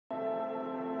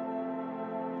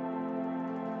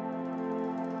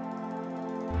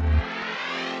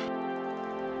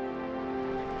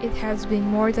It has been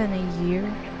more than a year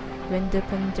when the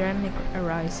pandemic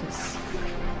arises.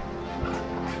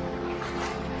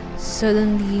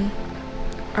 Suddenly,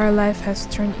 our life has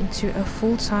turned into a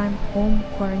full-time home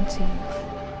quarantine.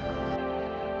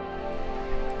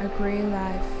 A grey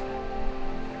life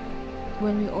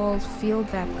when we all feel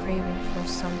that craving for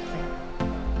something.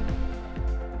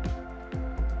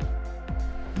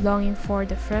 Longing for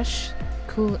the fresh,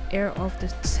 cool air of the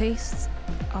taste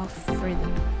of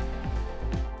freedom.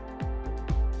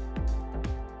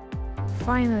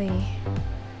 Finally,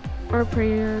 our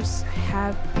prayers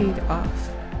have paid off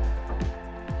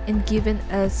and given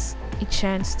us a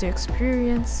chance to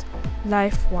experience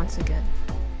life once again.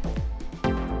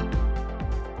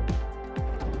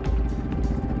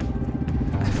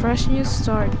 A fresh new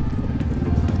start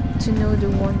to know the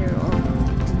wonder of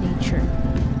the nature.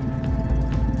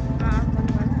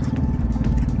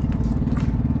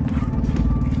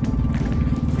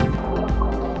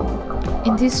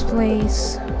 In this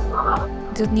place,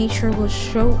 the nature will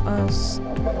show us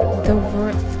the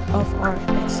worth of our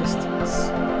existence.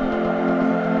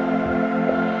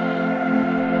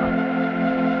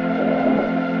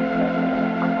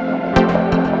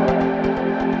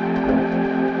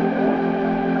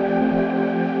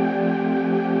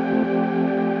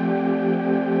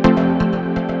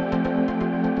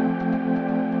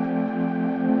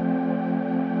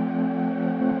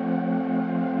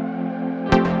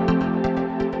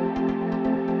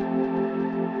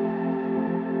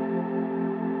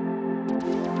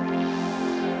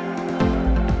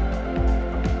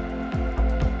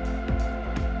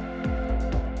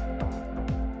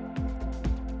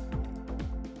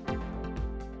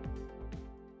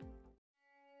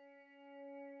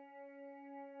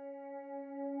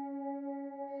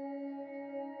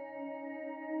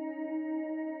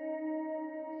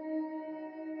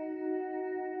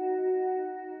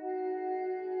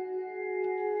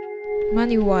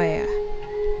 Maniwaya,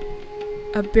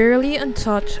 a barely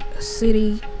untouched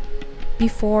city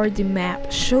before the map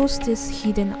shows this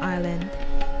hidden island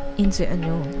in the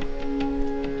unknown.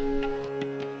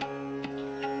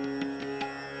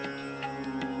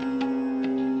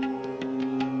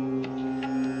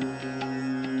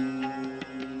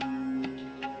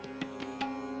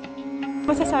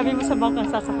 Masasabi mo sa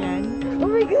bangkang sasakyan? Oh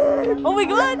my God! Oh my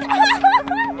God!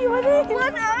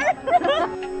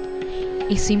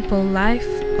 A simple life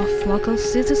of local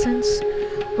citizens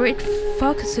where it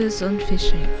focuses on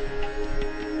fishing.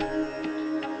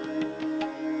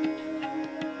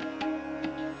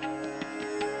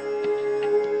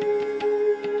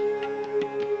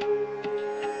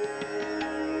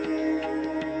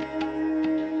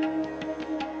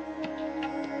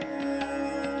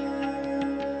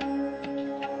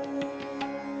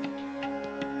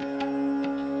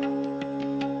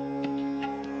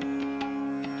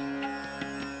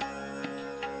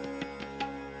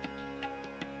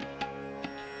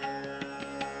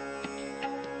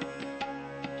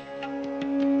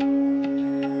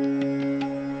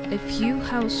 A few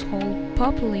household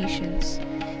populations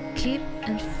keep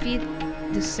and feed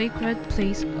the sacred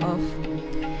place of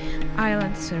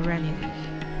Island Serenity.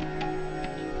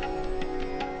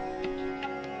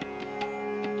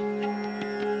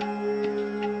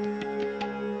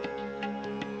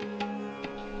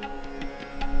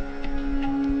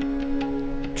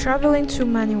 Traveling to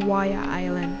Maniwaya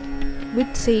Island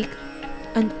would take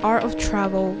an hour of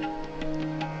travel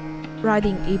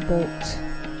riding a boat.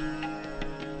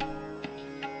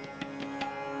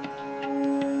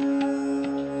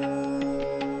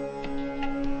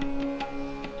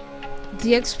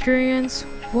 The experience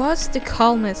was the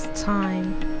calmest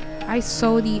time I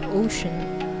saw the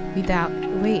ocean without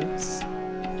waves.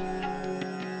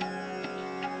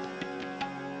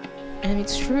 And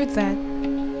it's true that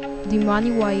the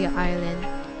Maniwaya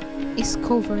Island is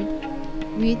covered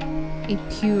with a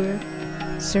pure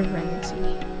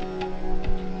serenity.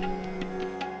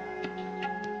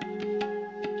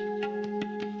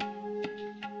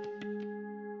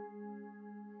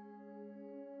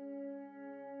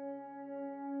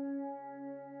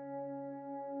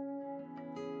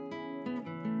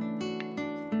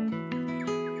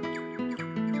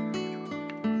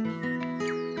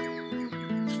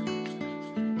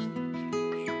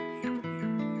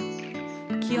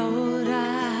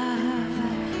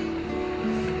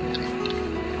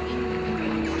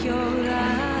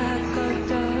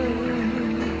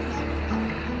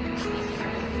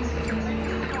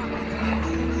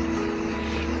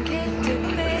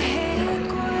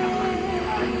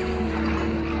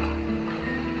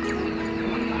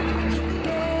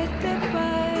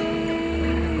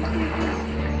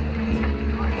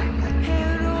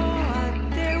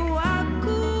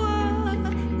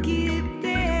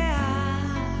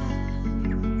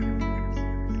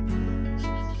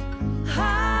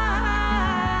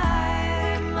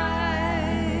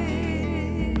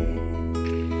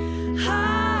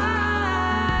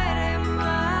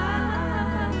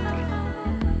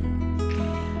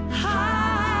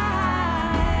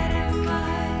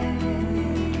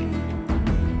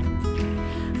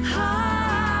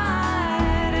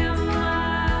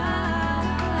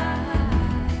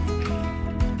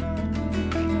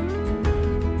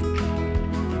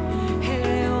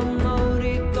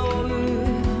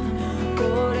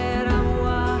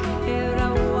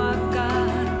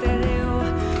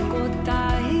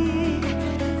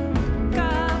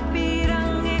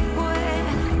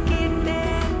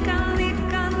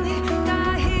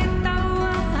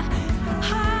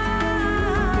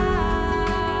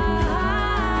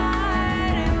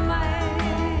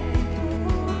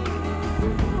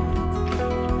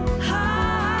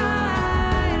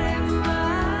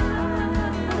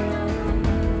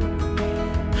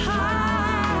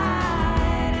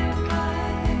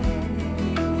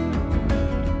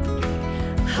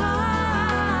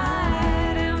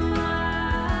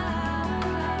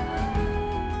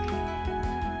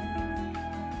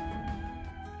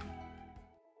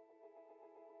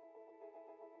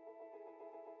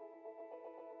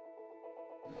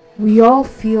 We all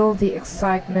feel the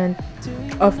excitement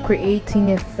of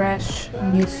creating a fresh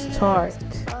new start,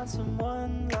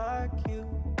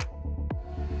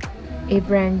 a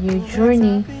brand new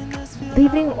journey,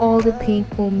 leaving all the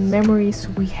painful memories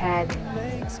we had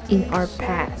in our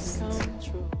past.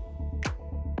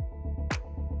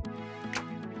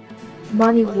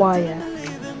 Maniwaya,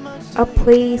 a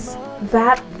place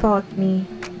that taught me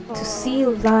to see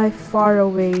life far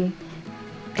away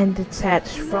and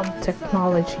detached from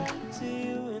technology.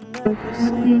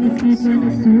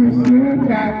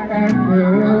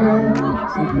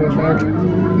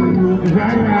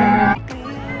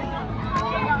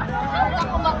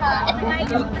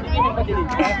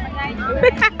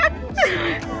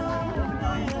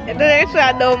 Ito na yung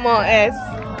shadow mo, S.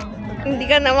 Hindi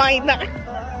ka na makita.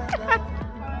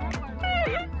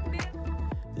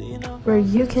 Where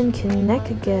you can connect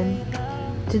again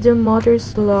to the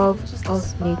mother's love of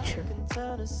nature.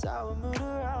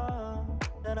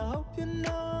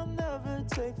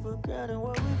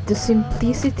 The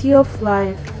simplicity of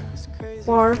life,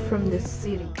 far from the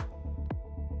city,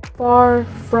 far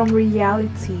from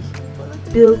reality,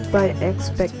 built by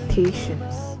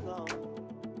expectations.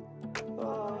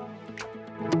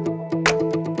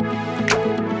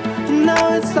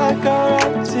 Now it's like I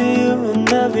write to you in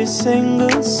every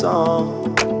single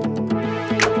song,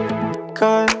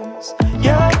 'cause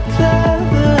you're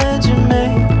clever and you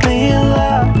make me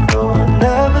laugh. Oh, I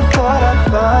never thought I'd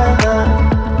find that.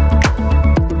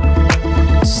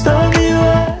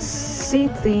 See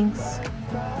things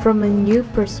from a new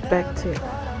perspective.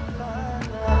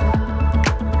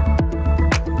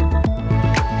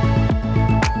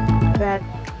 That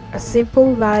a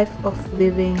simple life of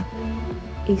living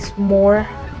is more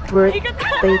worth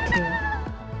taking.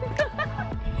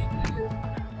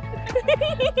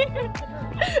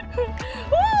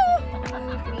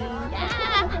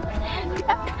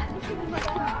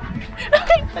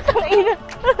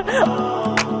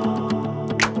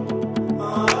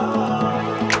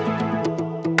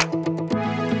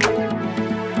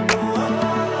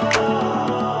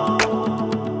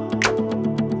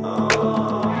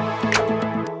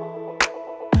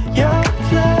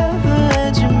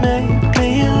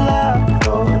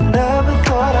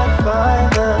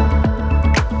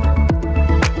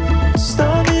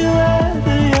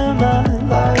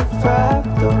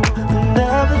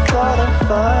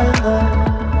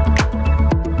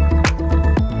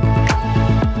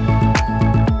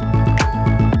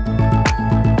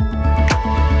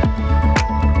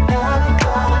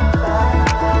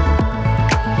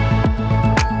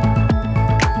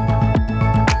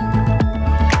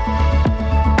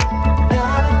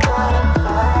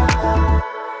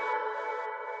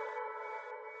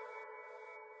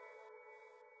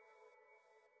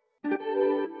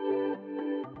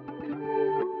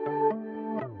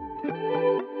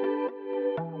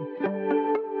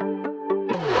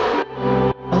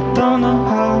 Don't know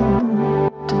how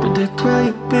to predict where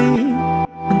you'll be,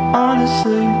 and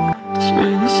honestly, it's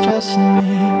really stressing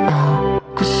me out.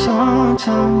 'Cause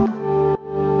sometimes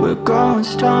we're growing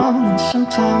strong, and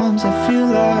sometimes I feel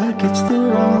like it's the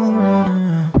wrong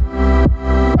road.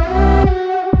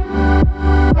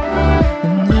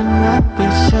 And it might be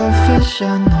selfish,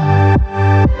 I know,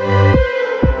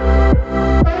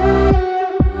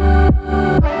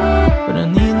 but I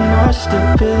need more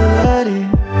stability.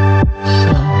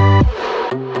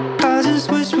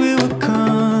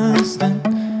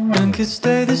 Could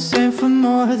stay the same for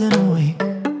more than a week.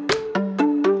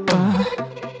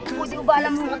 Hindi ko ba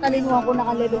alam mo katalinuhan ko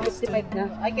naka-level 55 na?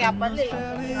 Ay, kaya pala eh.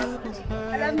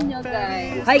 Alam nyo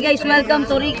guys. Hi guys, welcome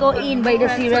to Rico Inn by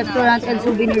the Sea Restaurant and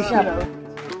Souvenir Shop.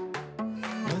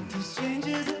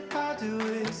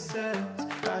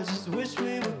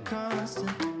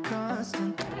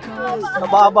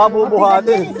 Nababa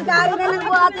bubuhatin. Si Karen na lang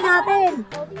buhatin natin.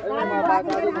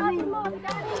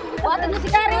 Buhatin mo si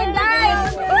Karen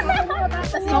guys!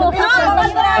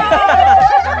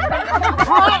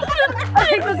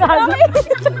 Ay, kagagi.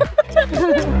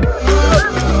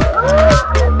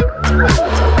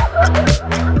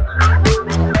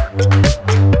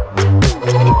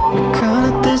 We're kinda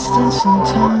distant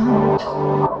sometimes,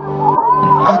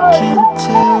 and I can't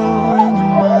tell when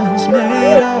your mind's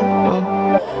made up.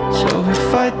 So we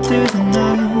fight through the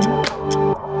night,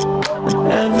 and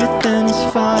everything is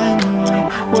fine when we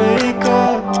wake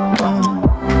up.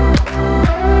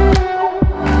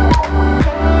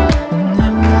 And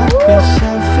it might be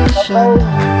selfish, I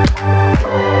know,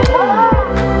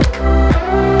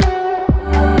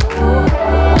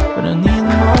 but I need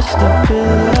more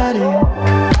stability.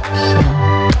 So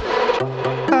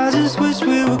I just wish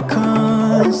we were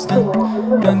constant,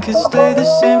 Nothing could stay the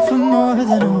same for more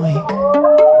than a week.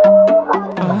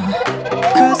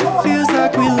 Cause it feels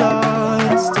like we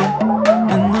lost it,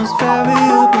 and those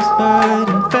variables hurt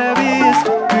in various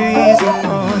degrees.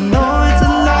 Oh, I know it's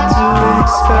a lot to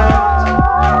expect,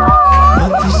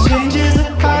 but these changes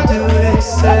are hard to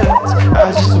accept.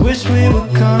 I just wish we were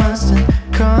constant,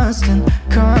 constant,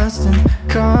 constant,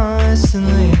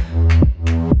 constantly.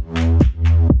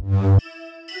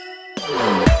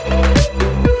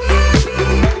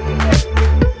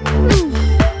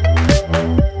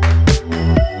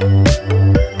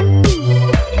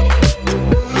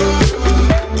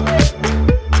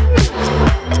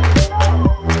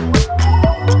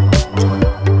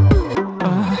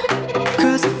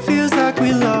 Cause it feels like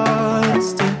we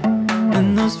lost it,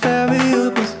 and those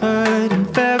variables hurt in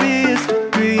various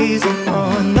degrees.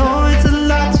 Oh, I know it's a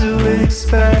lot to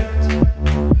expect,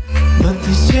 but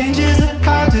these changes are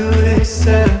hard to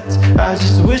accept. I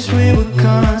just wish we were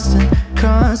constant,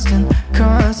 constant,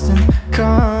 constant,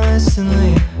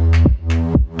 constantly.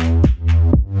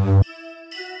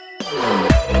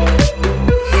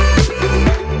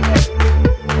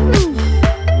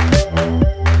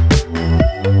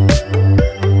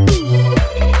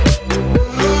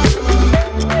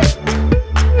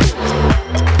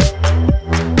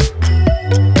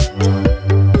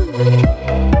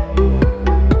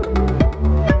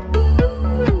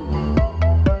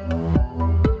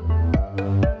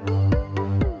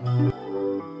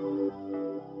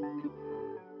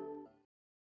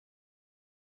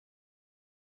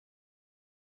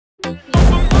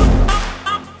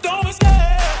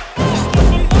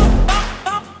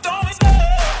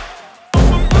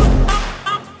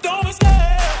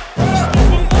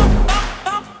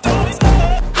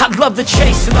 Love the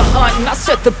chase and the hunt, and I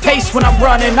set the pace when I'm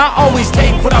running. I always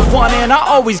take what I want and I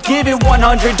always give it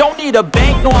 100. Don't need a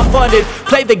bank, no I'm funded.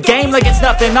 Play the game like it's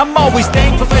nothing. I'm always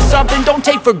thankful for something. Don't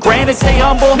take for granted, stay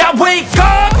humble. Now wake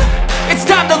up! It's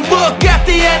time to look at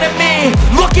the enemy.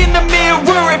 Look in the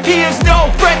mirror if he is new.